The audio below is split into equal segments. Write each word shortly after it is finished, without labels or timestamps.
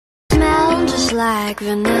smells like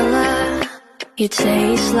vanilla. You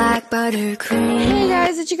taste like buttercream. Hey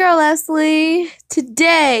guys, it's your girl Leslie.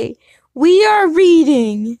 Today we are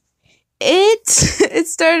reading it. It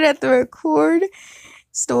started at the record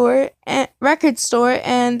store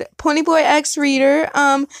and Ponyboy X Reader.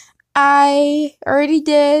 I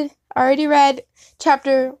already read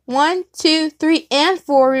chapter 1, 2, 3, and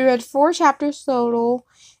 4. We read 4 chapters total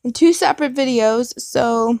in 2 separate videos.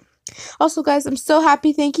 So also, guys, I'm so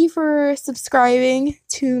happy. Thank you for subscribing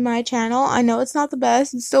to my channel. I know it's not the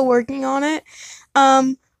best. I'm still working on it.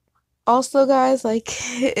 Also, guys, like,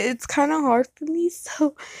 it's kind of hard for me,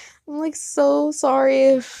 so I'm, like, so sorry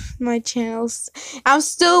if my channel's... I'm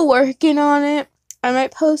still working on it. I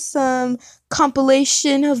might post some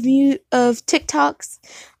compilation of TikToks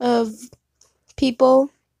of people.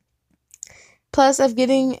 Plus, I got,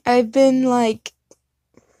 like,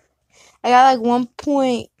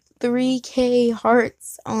 1.3K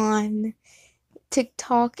hearts on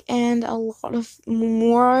TikTok and a lot of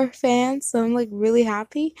more fans, so I'm like really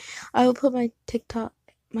happy. I will put my TikTok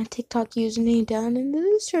username down in the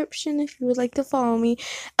description if you would like to follow me.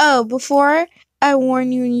 Oh, before I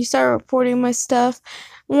warn you when you start reporting my stuff,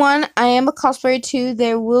 1, I am a cosplayer. 2,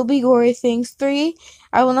 there will be gory things. 3,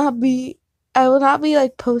 I will not be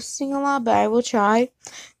like posting a lot, but I will try.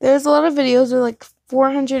 There's a lot of videos, there are like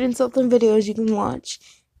 400 and something videos you can watch.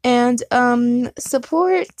 And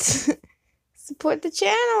support the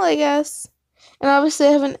channel, I guess. And obviously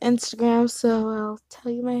I have an Instagram, so I'll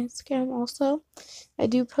tell you my Instagram also. I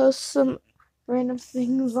do post some random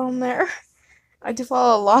things on there. I do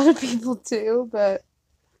follow a lot of people too, but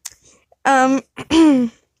oopsie.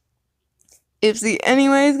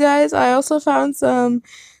 Anyways, guys, I also found some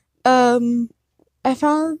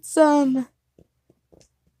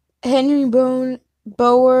Henry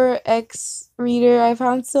Bower X Reader. I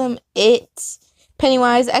found some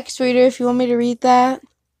Pennywise X Reader, if you want me to read that.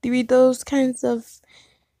 Read those kinds of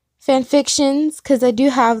fan fictions, because I do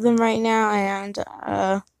have them right now, and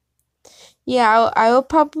yeah, I will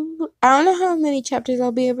probably, I don't know how many chapters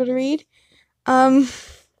I'll be able to read. I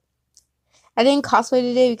didn't cosplay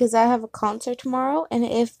today because I have a concert tomorrow, and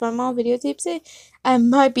if my mom videotapes it, I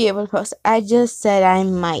might be able to post it. I just said I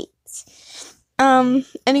might.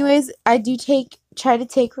 Anyways, I do try to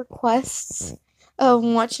take requests of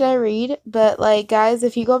what should I read, but like, guys,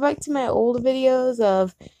 if you go back to my old videos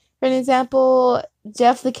of, for an example,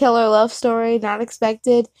 Jeff the Killer love story, Not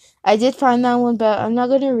Expected, I did find that one, but I'm not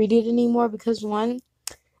going to read it anymore because 1,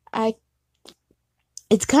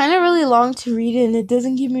 it's kind of really long to read it, and it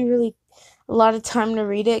doesn't give me really a lot of time to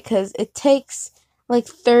read it because it takes like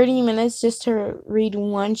 30 minutes just to read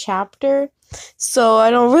 1 chapter. So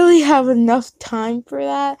I don't really have enough time for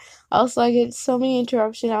that. Also, I get so many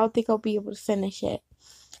interruptions, I don't think I'll be able to finish it.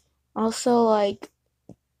 Also, like,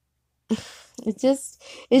 it's just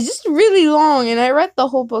really long, and I read the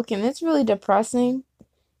whole book, and it's really depressing.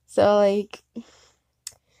 So, like,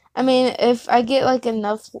 I mean, if I get, like,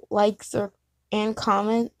 enough likes and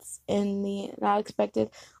comments in the Not Expected,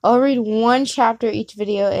 I'll read 1 chapter each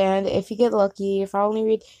video, and if you get lucky, if I only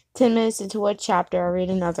read 10 minutes into 1 chapter, I'll read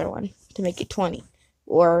another one to make it 20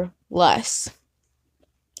 or less,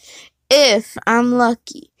 if I'm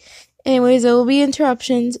lucky. Anyways, there will be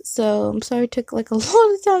interruptions, so I'm sorry it took like a lot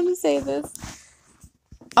of time to say this.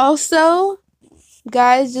 Also,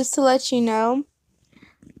 guys, just to let you know,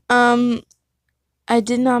 I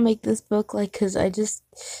did not make this book, like, because I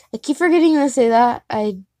keep forgetting to say that.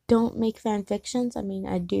 I don't make fan fictions. I mean,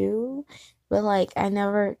 I do, but, like, I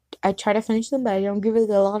try to finish them, but I don't give it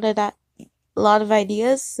a lot of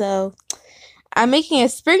ideas. So I'm making a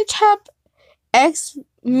Springtrap X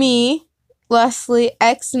me, Leslie,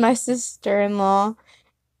 X my sister-in-law,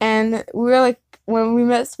 and we were like, when we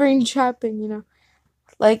met Springtrap, and, you know,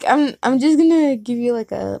 like, I'm just gonna give you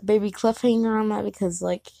like a baby cliffhanger on that, because,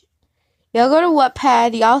 like, y'all go to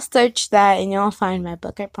Wattpad, y'all search that, and y'all find my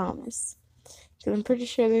book, I promise. Because I'm pretty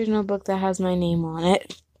sure there's no book that has my name on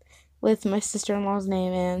it, with my sister-in-law's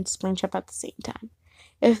name and Springtrap at the same time.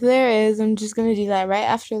 If there is, I'm just gonna do that right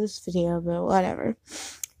after this video, but whatever.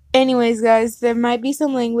 Anyways, guys, there might be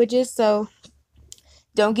some languages, so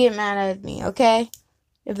don't get mad at me, okay?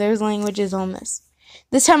 If there's languages on this.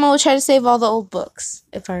 This time I will try to save all the old books,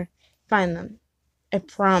 if I find them. I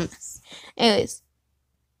promise. Anyways,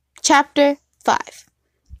 chapter 5.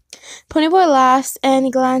 Ponyboy laughs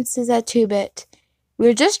and glances at 2-Bit.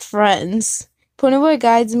 We're just friends. Ponyboy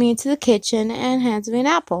guides me into the kitchen and hands me an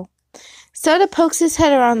apple. Soda pokes his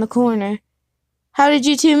head around the corner. How did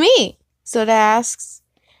you 2 meet? Soda asks.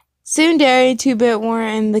 Soon Derry and 2-Bit were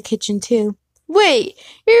in the kitchen too. Wait,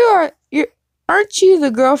 aren't you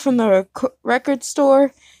the girl from the record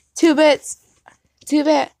store? 2-Bit Too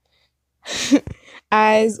bad.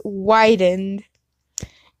 Eyes widened.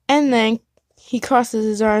 And then he crosses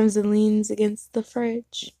his arms and leans against the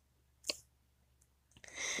fridge.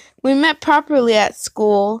 We met properly at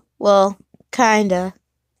school. Well, kinda.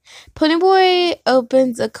 Ponyboy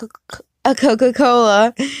opens a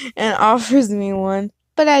Coca-Cola and offers me one,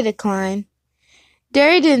 but I decline.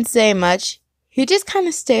 Derry didn't say much. He just kind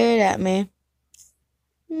of stared at me,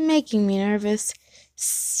 making me nervous.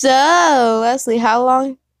 So, Leslie, how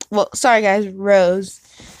long? Well, sorry guys, Rose.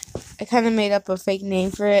 I kind of made up a fake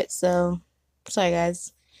name for it, so sorry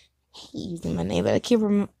guys. I hate using my name, but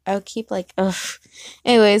I'll keep like, ugh.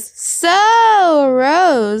 Anyways, so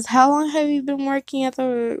Rose, how long have you been working at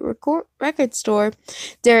the record store?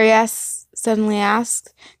 Derry suddenly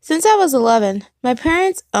asked. Since I was 11. My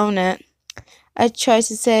parents own it. I tried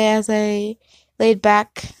to say as I laid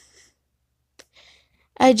back.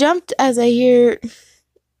 I jumped as I hear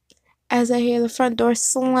the front door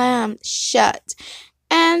slam shut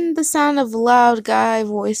and the sound of loud guy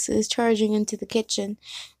voices charging into the kitchen.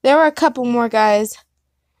 There were a couple more guys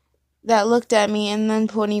that looked at me, and then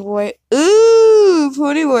Ponyboy. Ooh,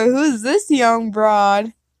 Ponyboy, who's this young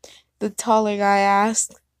broad? The taller guy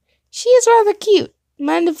asked. She is rather cute.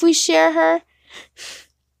 Mind if we share her?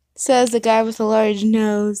 Says the guy with a large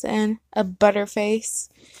nose and a butter face.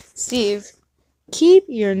 Steve, keep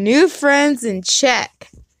your new friends in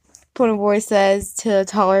check, Ponyboy says to the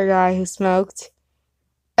taller guy who smoked.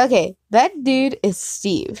 Okay, that dude is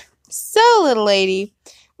Steve. So, little lady,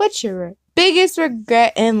 what's your biggest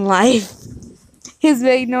regret in life? His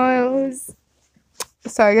big nose.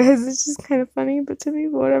 Sorry, guys, it's just kind of funny, but to me,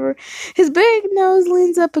 whatever. His big nose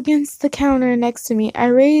leans up against the counter next to me. I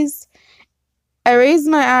raised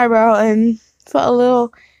my eyebrow and felt a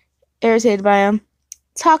little irritated by him.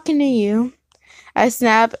 Talking to you, I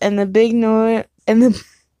snap, and the big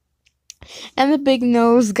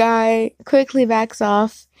nose guy quickly backs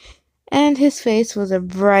off, and his face was a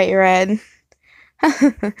bright red.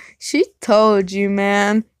 She told you,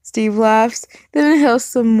 man. Steve laughs. Then inhales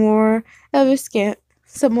some more of his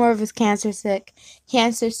cancer stick.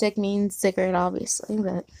 Cancer stick means cigarette, obviously,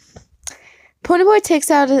 but Ponyboy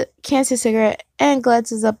takes out a cancer cigarette and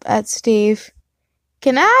glances up at Steve.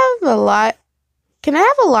 Can I have a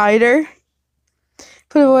lighter?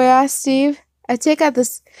 Ponyboy asks Steve. I take the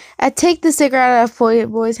cigarette out of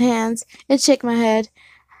Ponyboy's hands and shake my head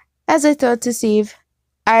as I throw it to Steve.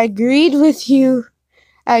 I agreed with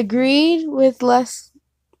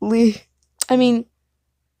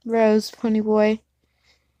Rose, Ponyboy.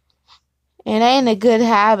 It ain't a good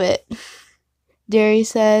habit, Derry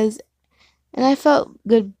says, and I felt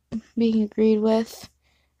good being agreed with.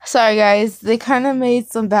 Sorry, guys, they kind of made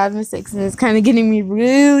some bad mistakes, and it's kind of getting me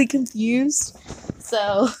really confused.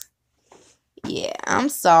 So, yeah, I'm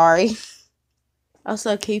sorry.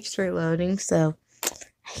 Also, it keeps reloading, so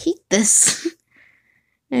I hate this.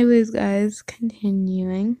 Anyways, guys,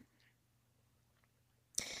 continuing.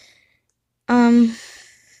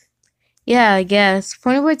 Yeah, I guess.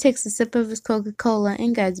 Ponyboy takes a sip of his Coca-Cola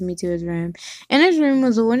and guides me to his room. In his room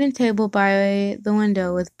was a wooden table by the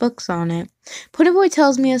window with books on it. Ponyboy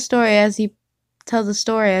tells a story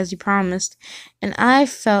as he promised, and I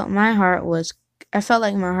felt like my heart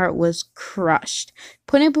was crushed.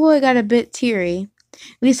 Ponyboy got a bit teary.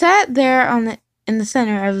 We sat there in the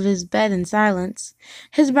center of his bed in silence.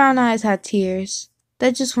 His brown eyes had tears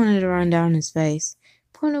that just wanted to run down his face.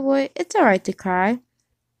 Ponyboy, it's alright to cry.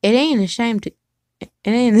 It ain't a shame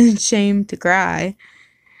to cry.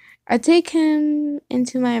 I take him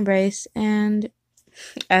into my embrace, and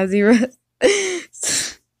as he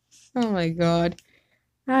rests, oh my god,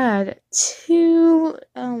 I had two.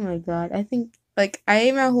 Oh my god, I think I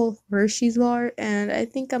ate my whole Hershey's bar, and I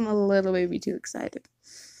think I'm a little maybe too excited.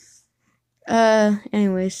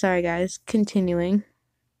 Anyway, sorry guys. Continuing.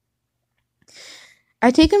 I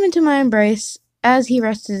take him into my embrace as he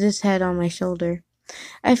rested his head on my shoulder.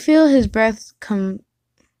 I felt his breathing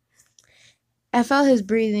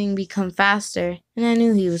become faster, and I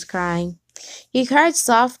knew he was crying. He cried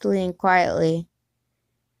softly and quietly,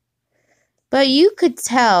 but you could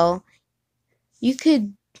still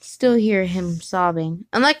hear him sobbing.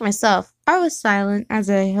 Unlike myself, I was silent as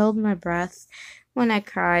I held my breath when I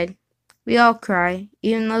cried. We all cry.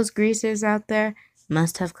 Even those greasers out there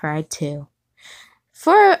must have cried too.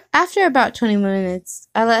 After about 20 minutes,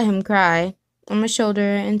 I let him cry on my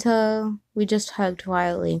shoulder until we just hugged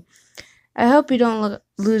quietly. I hope you don't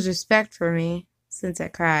lose respect for me, since I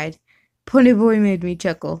cried. Ponyboy made me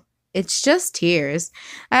chuckle. It's just tears.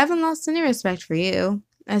 I haven't lost any respect for you,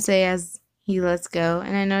 I say as he lets go,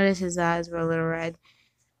 and I notice his eyes were a little red.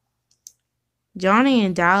 Johnny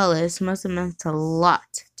and Dallas must have meant a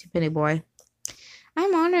lot to Ponyboy.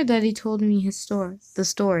 I'm honored that he told me the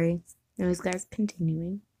story. Anyways, guys,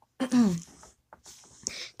 continuing.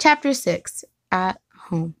 Chapter 6, At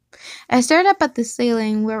Home. I stared up at the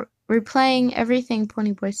ceiling, replaying everything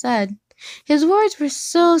Ponyboy said. His words were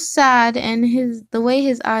so sad, and the way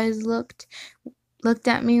his eyes looked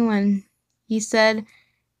at me when he said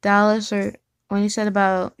Dallas, or when he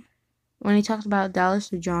talked about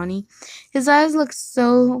Dallas or Johnny, his eyes looked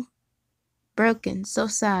so broken, so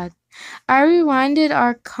sad. I rewinded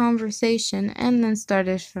our conversation and then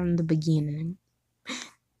started from the beginning.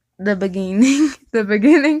 The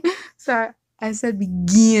beginning. Sorry, I said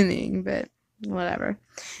beginning, but whatever.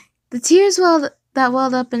 The tears that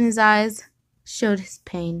welled up in his eyes showed his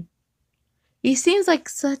pain. He seems like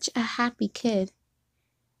such a happy kid.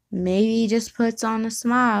 Maybe he just puts on a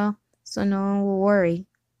smile so no one will worry.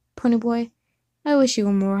 Ponyboy, I wish you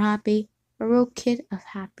were more happy. A real kid of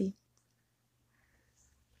happy.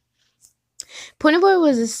 Ponyboy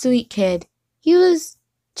was a sweet kid. He was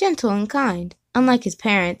gentle and kind. Unlike his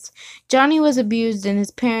parents, Johnny was abused and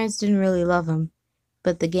his parents didn't really love him.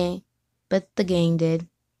 But the gang did.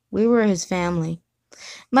 We were his family.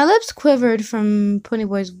 My lips quivered from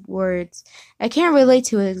Ponyboy's words. I can't relate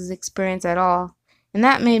to his experience at all, and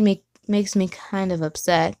that makes me kind of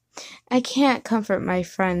upset. I can't comfort my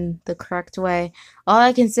friend the correct way. All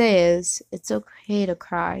I can say is, it's okay to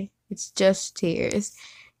cry. It's just tears.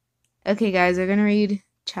 Okay, guys, we're gonna read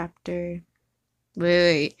chapter...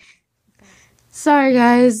 Wait. Sorry,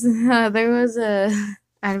 guys. There was a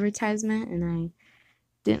advertisement, and I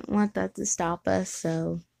didn't want that to stop us,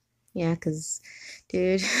 so... Yeah, because,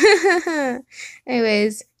 dude.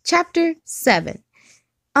 Anyways, chapter 7.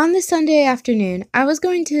 On the Sunday afternoon, I was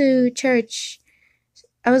going to the church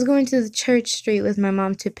street with my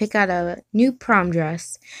mom to pick out a new prom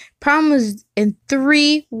dress. Prom was in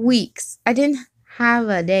 3 weeks. I didn't have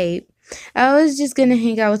a date. I was just going to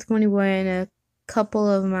hang out with Ponyboy and a couple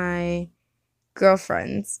of my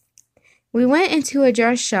girlfriends. We went into a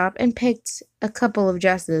dress shop and picked a couple of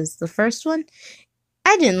dresses. The first one,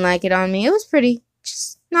 I didn't like it on me. It was pretty,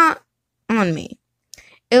 just not on me.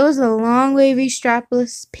 It was a long, wavy,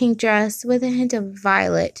 strapless pink dress with a hint of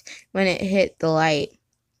violet when it hit the light.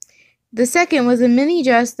 The second was a mini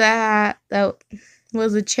dress that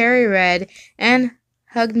was a cherry red and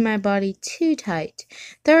hugged my body too tight.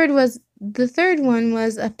 The third one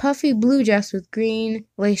was a puffy blue dress with green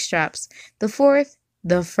lace straps. The fourth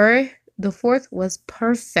was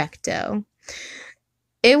perfecto.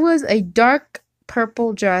 It was a dark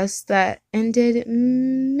purple dress that ended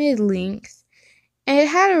mid-length. It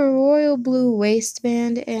had a royal blue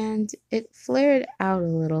waistband and it flared out a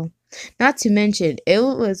little. Not to mention, it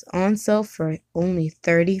was on sale for only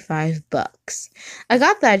 $35. I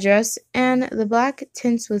got that dress and the black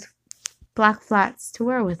tints with black flats to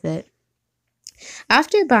wear with it.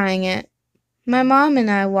 After buying it, my mom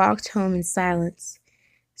and I walked home in silence.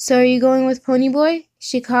 So are you going with Ponyboy?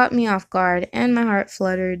 She caught me off guard and my heart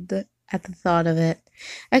fluttered at the thought of it.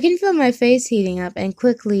 I can feel my face heating up and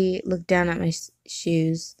quickly looked down at my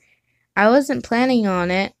shoes. I wasn't planning on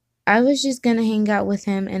it. I was just gonna hang out with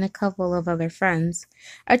him and a couple of other friends.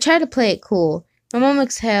 I try to play it cool. My mom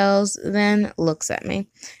exhales, then looks at me.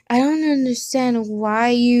 I don't understand why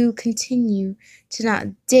you continue to not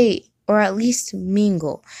date or at least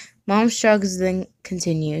mingle. Mom shrugs, then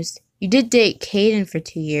continues. You did date Caden for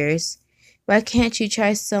 2 years. Why can't you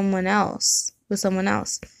try someone else?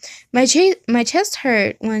 My chest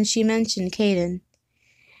hurt when she mentioned Caden.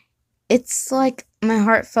 It's like my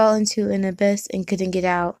heart fell into an abyss and couldn't get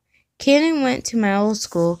out. Caden went to my old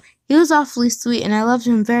school. He was awfully sweet and I loved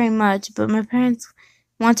him very much, but my parents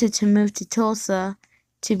wanted to move to Tulsa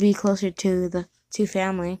to be closer to the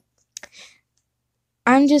family.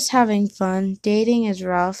 I'm just having fun. Dating is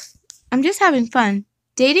rough. I'm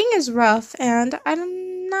Dating is rough and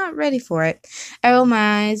I'm not ready for it. I roll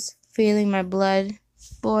my eyes, feeling my blood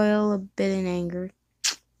boil a bit in anger.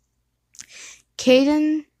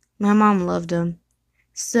 Caden, my mom loved him.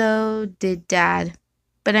 So did Dad.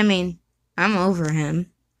 But I mean, I'm over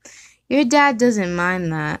him. Your dad doesn't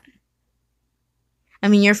mind that.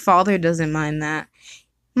 Your father doesn't mind that.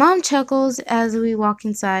 Mom chuckles as we walk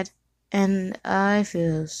inside, and I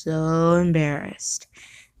feel so embarrassed.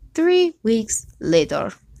 3 weeks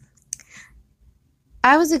later.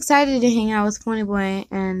 I was excited to hang out with Ponyboy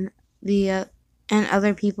and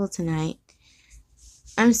other people tonight.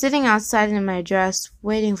 I'm sitting outside in my dress,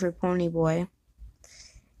 waiting for Ponyboy.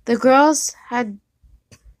 The girls had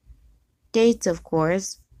dates, of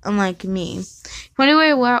course, unlike me.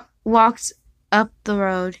 Ponyboy walked up the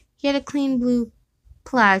road. He had a clean blue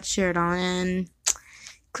plaid shirt on and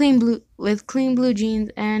clean blue jeans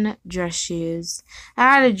and dress shoes.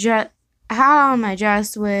 I had on my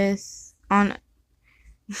dress with on.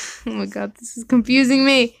 Oh my god, this is confusing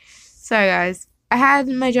me. Sorry, guys. I had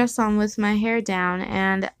my dress on with my hair down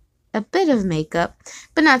and a bit of makeup,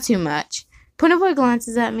 but not too much. Ponyboy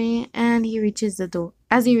glances at me and he reaches the door.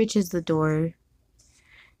 As he reaches the door,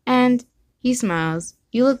 and he smiles.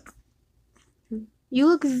 You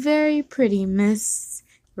look very pretty, Miss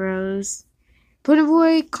Rose.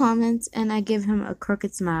 Ponyboy comments, and I give him a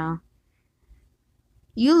crooked smile.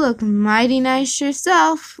 You look mighty nice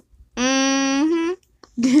yourself. Mm-hmm.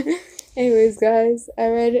 Anyways, guys, I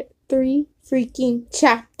read 3 freaking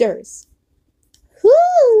chapters.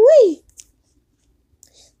 Woo-wee!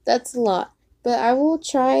 That's a lot. But I will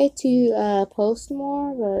try to post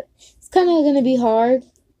more, but it's kind of going to be hard.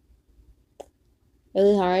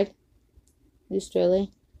 Really hard. Just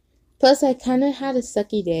really. Plus, I kind of had a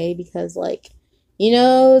sucky day because, like, you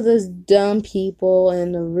know, those dumb people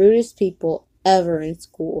and the rudest people ever in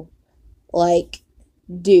school. Like,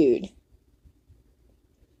 dude.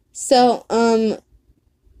 So,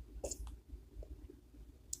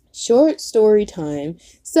 short story time.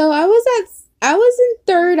 So, I was in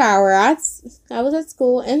third hour. I was at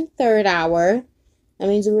school in third hour. That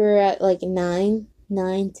means we were at, like, 9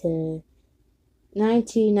 to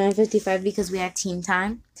 9:55 because we had team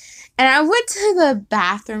time. And I went to the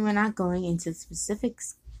bathroom. We're not going into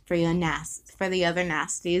specifics for the other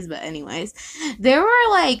nasties, but anyways, there were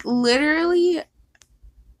like literally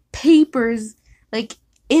papers like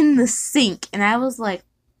in the sink, and I was like,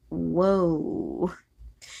 whoa.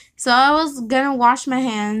 So I was gonna wash my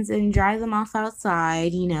hands and dry them off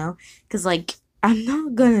outside, you know, because like I'm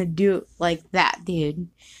not gonna do it like that, dude.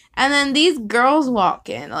 And then these girls walk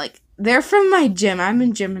in, like, they're from my gym. I'm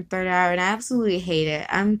in gym in third hour, and I absolutely hate it.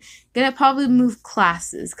 I'm gonna probably move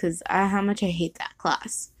classes, because how much I hate that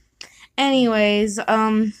class. Anyways,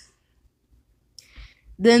 then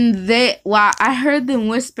I heard them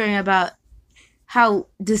whispering about how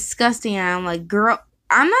disgusting I am. Like, girl,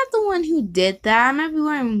 I'm not the one who did that. I might be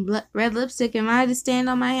wearing red lipstick, and I had to stand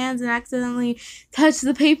on my hands and accidentally touch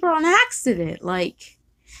the paper on accident. Like,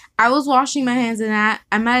 I was washing my hands and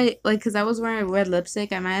I might, like, because I was wearing red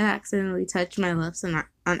lipstick, I might have accidentally touched my lips on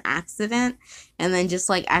accident, and then just,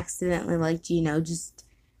 like, accidentally, like, you know, just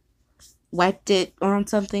wiped it on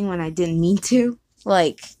something when I didn't mean to.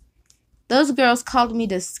 Like, those girls called me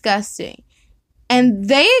disgusting. And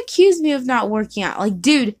they accused me of not working out. Like,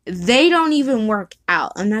 dude, they don't even work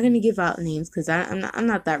out. I'm not going to give out names because I'm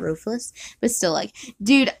not that ruthless. But still, like,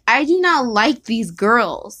 dude, I do not like these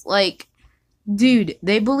girls. Like, dude,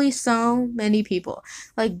 they bully so many people.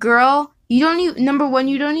 Like, girl, you don't even, number one,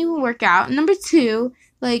 you don't even work out. Number two,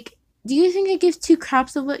 like, do you think I give 2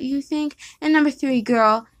 craps of what you think? And number 3,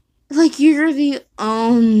 girl, like, you're the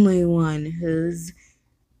only one who's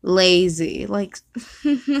lazy. Like,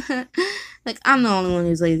 like, I'm the only one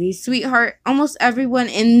who's lazy. Sweetheart, almost everyone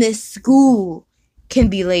in this school can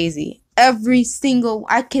be lazy. I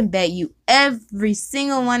can bet you, every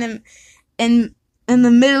single one in the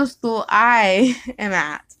middle school I am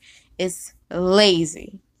at is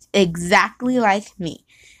lazy. Exactly like me.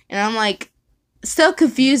 And I'm like so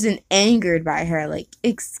confused and angered by her. Like,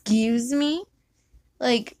 excuse me?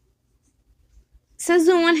 Like, says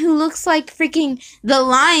the one who looks like freaking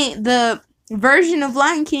the version of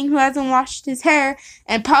Lion King who hasn't washed his hair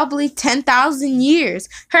in probably 10,000 years.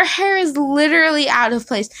 Her hair is literally out of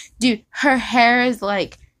place. Dude, her hair is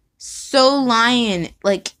like so lion.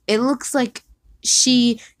 Like, it looks like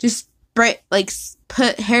she just put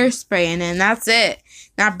hairspray in it, and that's it.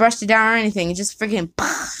 Not brushed it down or anything. It just freaking,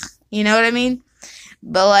 you know what I mean?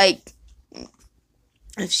 But, like,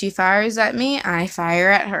 if she fires at me, I fire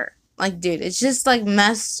at her. Like, dude, it's just, like,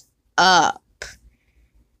 messed up.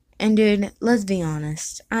 And, dude, let's be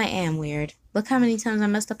honest. I am weird. Look how many times I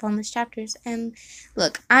messed up on these chapters. And,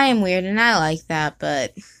 look, I am weird, and I like that.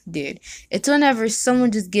 But, dude, it's whenever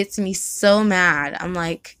someone just gets me so mad. I'm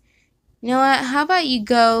like, you know what? How about you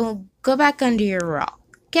go back under your rock,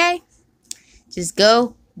 okay? Just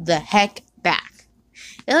go the heck back.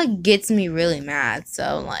 It, like, gets me really mad. So,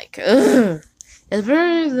 I'm like, ugh. It's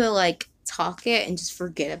better to, like, talk it and just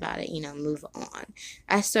forget about it, you know, move on.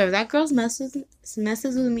 I swear, if that girl messes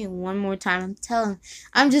with me one more time,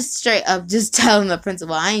 I'm just straight up just telling the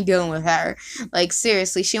principal, I ain't dealing with her. Like,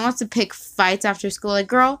 seriously, she wants to pick fights after school. Like,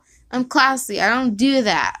 girl, I'm classy. I don't do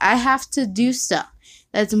that. I have to do stuff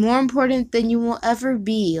that's more important than you will ever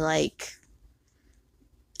be. Like,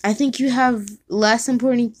 I think you have less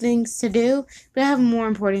important things to do, but I have more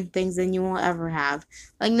important things than you will ever have.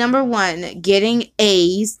 Like, number 1, getting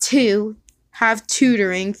A's. 2, have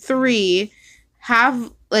tutoring. 3,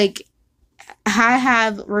 have like I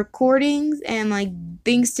have recordings and like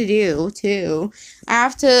things to do too. I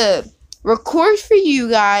have to record for you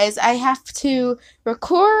guys. I have to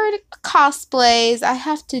record cosplays. I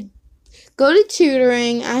have to go to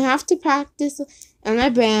tutoring. I have to practice in my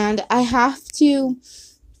band. I have to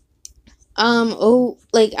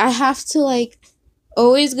I have to like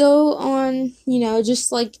always go on,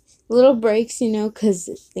 just like little breaks, cuz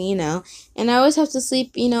and I always have to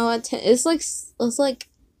sleep, it's like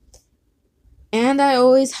and I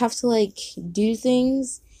always have to like do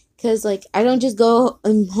things because like I don't just go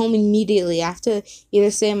home immediately. I have to either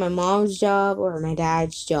stay at my mom's job or my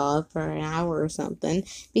dad's job for an hour or something.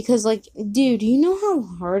 Because like, dude, you know how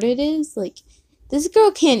hard it is? Like, this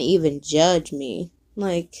girl can't even judge me.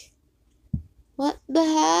 Like, what the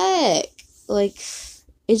heck? Like,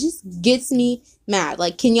 it just gets me mad.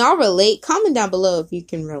 Like, can y'all relate? Comment down below if you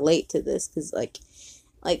can relate to this. Because like,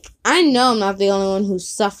 I know I'm not the only one who's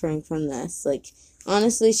suffering from this. Like,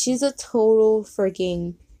 honestly, she's a total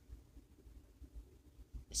freaking...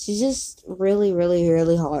 She's just really, really,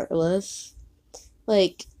 really heartless.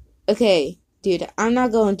 Like, okay, dude, I'm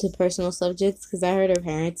not going to personal subjects because I heard her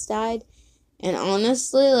parents died. And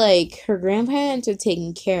honestly, like, her grandparents are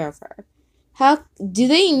taking care of her. How... Do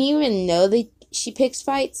they even know she picks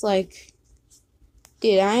fights? Like,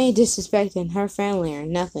 dude, I ain't disrespecting her family or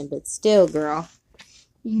nothing, but still, girl.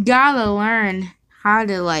 You gotta learn how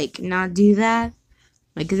to, like, not do that.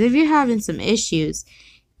 Like, because if you're having some issues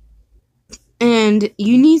and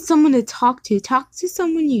you need someone to talk to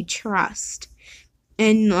someone you trust.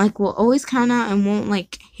 And, like, will always count out and won't,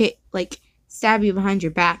 like, stab you behind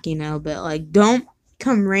your back, But, like, don't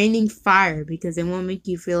come raining fire because it won't make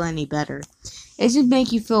you feel any better. It just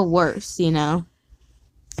make you feel worse,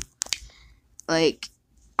 Like,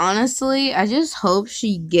 honestly, I just hope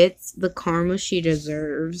she gets the karma she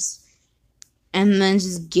deserves. And then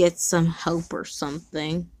just get some help or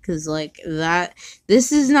something. Because, like,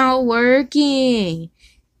 this is not working.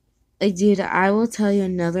 Like, dude, I will tell you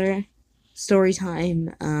another story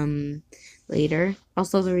time, later.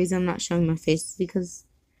 Also, the reason I'm not showing my face is because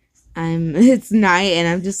it's night and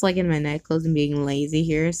I'm just, like, in my night clothes and being lazy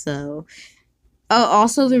here, so. Oh,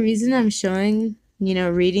 also, the reason I'm showing,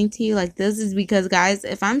 reading to you like this is because, guys,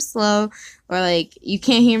 if I'm slow or, like, you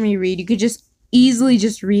can't hear me read, you could just easily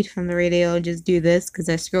just read from the radio and just do this because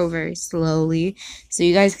I scroll very slowly so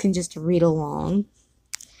you guys can just read along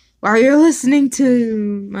while you're listening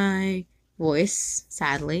to my voice,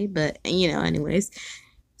 sadly, but anyways.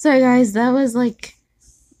 Sorry guys, that was like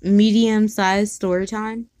medium-sized story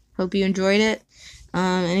time. Hope you enjoyed it.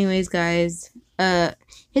 Anyways guys,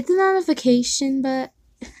 hit the notification button.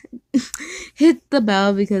 Hit the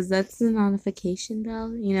bell because that's the notification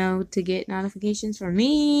bell, to get notifications from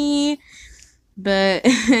me. But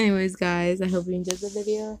anyways, guys, I hope you enjoyed the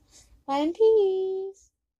video. Bye and peace.